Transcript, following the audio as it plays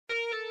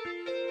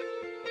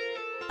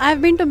I've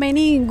been to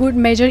many good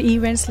major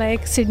events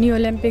like Sydney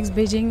Olympics,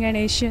 Beijing and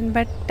Asian,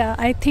 but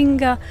I think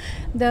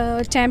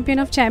the Champion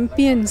of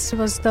Champions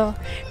was the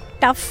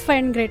tough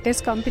and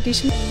greatest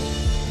competition.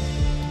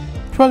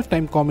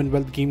 12-time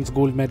Commonwealth Games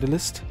Gold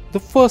medalist, the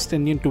first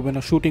Indian to win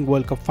a shooting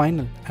World Cup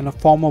final and a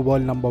former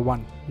world number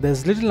one.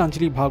 There's little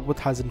Anjali Bhagwat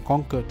hasn't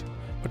conquered,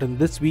 but in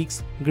this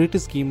week's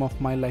Greatest Game of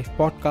My Life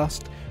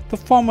podcast, the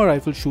former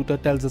rifle shooter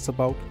tells us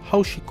about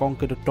how she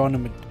conquered a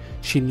tournament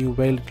she knew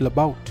very little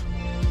about.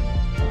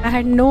 I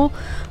had no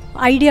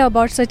idea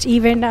about such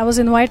event. I was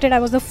invited. I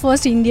was the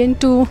first Indian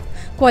to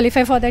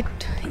qualify for that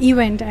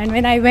event, and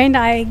when I went,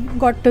 I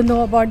got to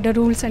know about the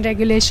rules and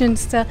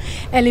regulations, the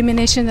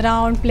elimination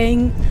round,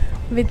 playing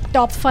with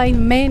top 5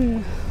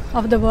 men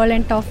of the world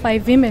and top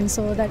 5 women.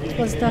 So that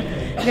was the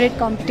great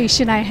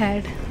competition I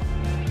had.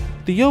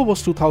 The year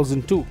was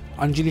 2002.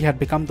 Anjali had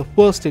become the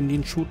first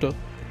Indian shooter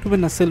to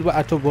win a silver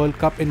at a World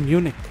Cup in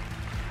Munich,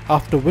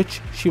 after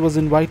which she was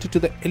invited to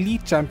the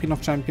elite Champion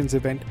of Champions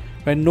event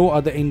where no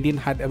other Indian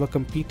had ever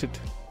competed.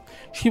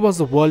 She was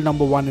the world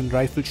number one in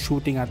rifle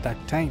shooting at that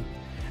time,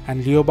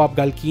 and Lyubov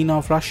Galkina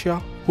of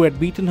Russia, who had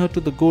beaten her to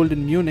the gold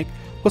in Munich,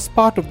 was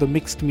part of the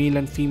mixed male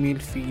and female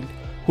field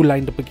who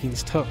lined up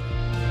against her.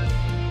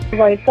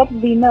 World Cup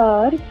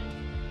winners,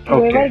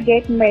 whoever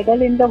get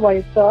medal in the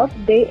World Cup,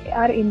 they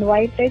are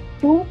invited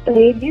to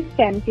play this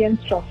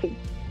Champions Trophy,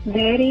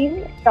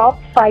 wherein top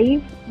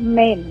 5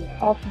 men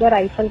of the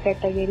rifle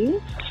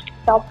category,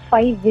 top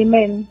 5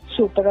 women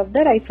shooter of the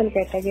rifle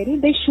category,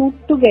 they shoot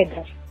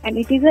together, and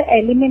it is an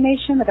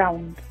elimination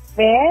round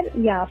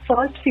where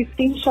first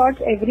 15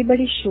 shots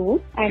everybody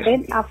shoots, and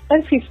then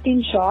after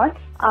 15 shots,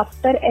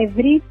 after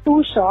every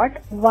 2 shots,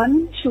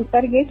 one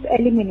shooter gets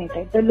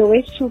eliminated. The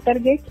lowest shooter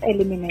gets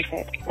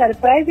eliminated.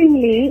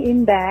 Surprisingly,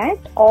 in that,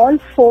 all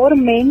 4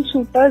 main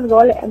shooters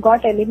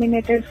got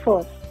eliminated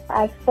first.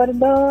 As per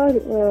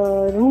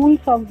the rules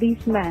of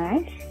this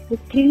match, the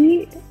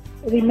 3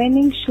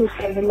 remaining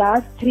shooters, the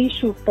last 3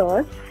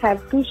 shooters,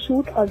 have to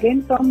shoot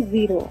again from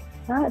zero.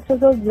 So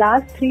the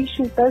last 3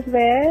 shooters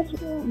were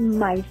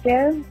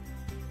myself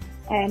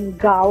and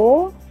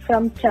Gao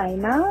from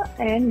China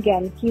and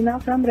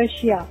Galkina from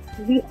Russia.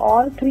 We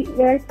all 3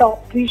 were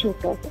top 3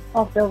 shooters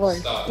of the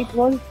world. It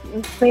was a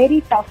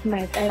very tough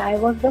match, and I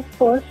was the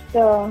first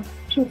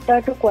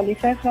shooter to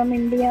qualify from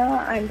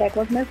India, and that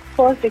was my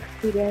first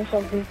experience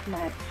of this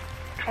match.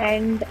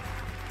 And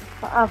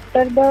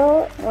after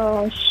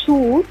the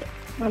shoot,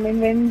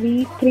 when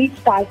we 3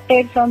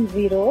 started from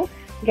zero,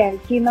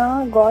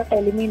 Galkina got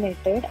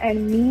eliminated,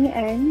 and me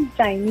and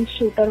Chinese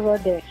shooter were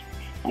there.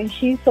 And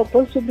she's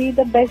supposed to be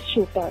the best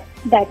shooter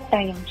that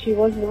time. She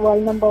was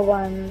world number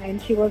one,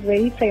 and she was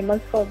very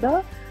famous for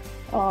the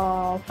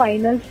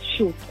finals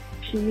shoot.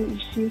 She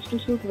used to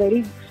shoot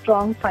very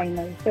strong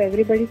finals, so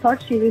everybody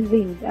thought she will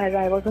win, as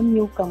I was a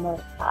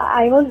newcomer.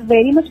 I was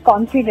very much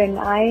confident.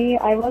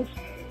 I was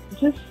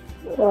just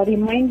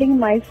reminding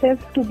myself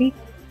to be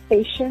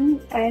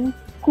patient and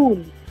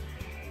cool.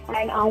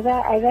 And as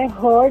I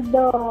heard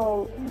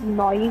the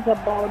noise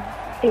about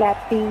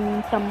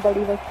clapping,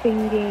 somebody was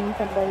singing,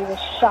 somebody was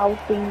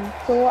shouting,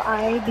 so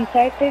I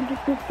decided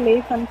to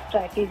play some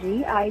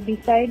strategy. I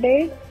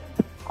decided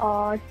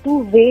to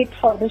wait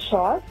for the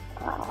shot.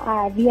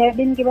 We had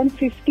been given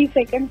 50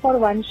 seconds for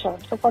one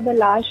shot. So for the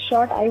last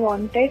shot, I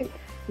wanted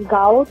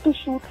Gao to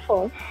shoot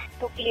first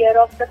to clear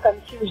off the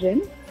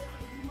confusion,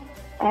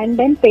 and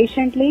then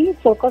patiently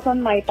focus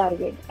on my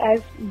target.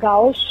 As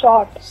Gao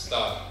shot,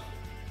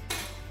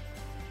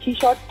 she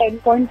shot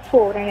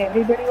 10.4, and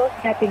everybody was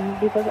clapping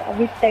because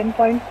with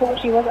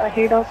 10.4 she was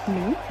ahead of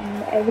me.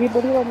 And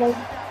everybody was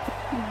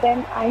like,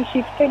 then I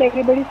shifted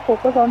everybody's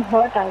focus on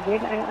her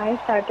target, and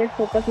I started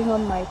focusing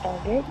on my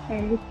target,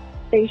 and with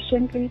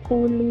patiently,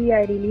 coolly,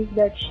 I released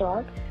that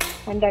shot,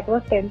 and that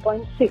was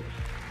 10.6.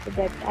 So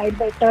that I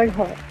bettered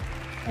her,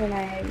 and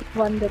I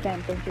won the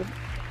championship.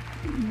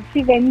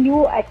 See, when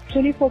you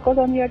actually focus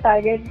on your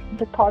target,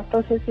 the thought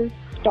process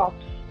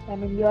stops.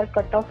 You are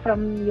cut off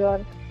from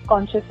your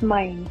conscious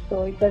mind,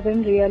 so it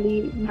doesn't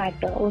really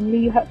matter. Only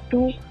you have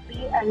to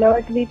be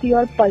alert with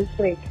your pulse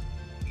rate,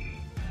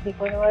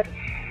 because your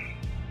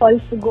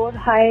pulse goes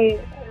high,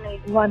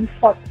 like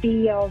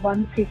 140 or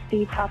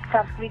 150.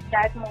 With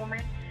that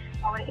moment,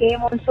 our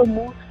aim also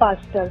moves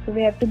faster, so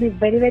we have to be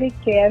very, very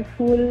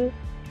careful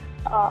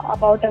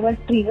about our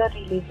trigger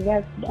release.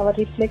 Our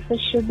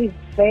reflexes should be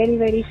very,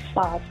 very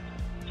fast.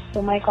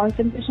 So my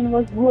concentration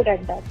was good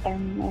at that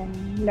time,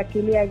 and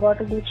luckily I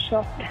got a good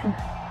shot.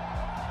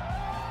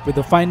 With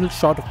a final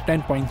shot of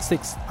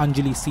 10.6,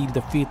 Anjali sealed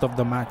the fate of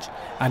the match,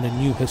 and a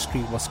new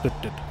history was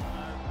scripted.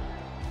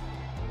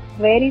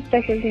 Very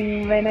special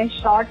thing. When I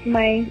shot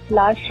my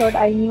last shot,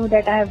 I knew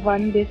that I have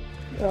won this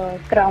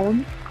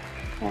crown,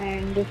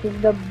 and this is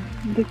the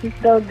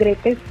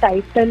greatest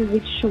title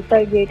which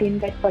shooter get in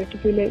that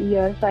particular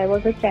year. So I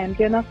was a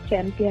champion of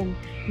champions,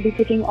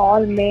 defeating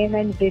all men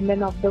and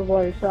women of the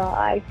world. So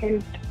I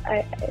felt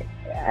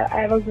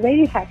I was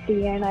very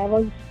happy, and I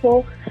was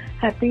so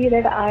happy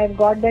that I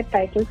got that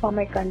title for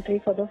my country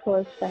for the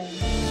first time.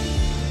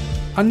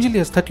 Anjali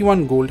has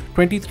 31 gold,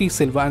 23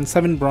 silver and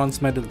 7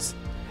 bronze medals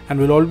and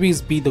will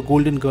always be the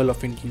golden girl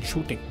of Indian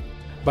shooting.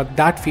 But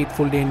that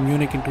fateful day in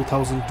Munich in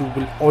 2002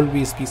 will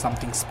always be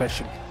something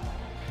special.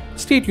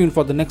 Stay tuned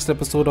for the next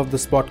episode of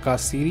this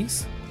podcast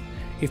series.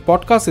 If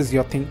podcast is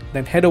your thing,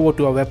 then head over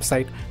to our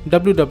website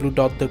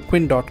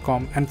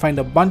www.thequin.com and find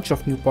a bunch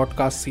of new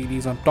podcast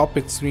series on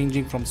topics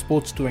ranging from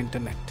sports to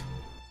internet.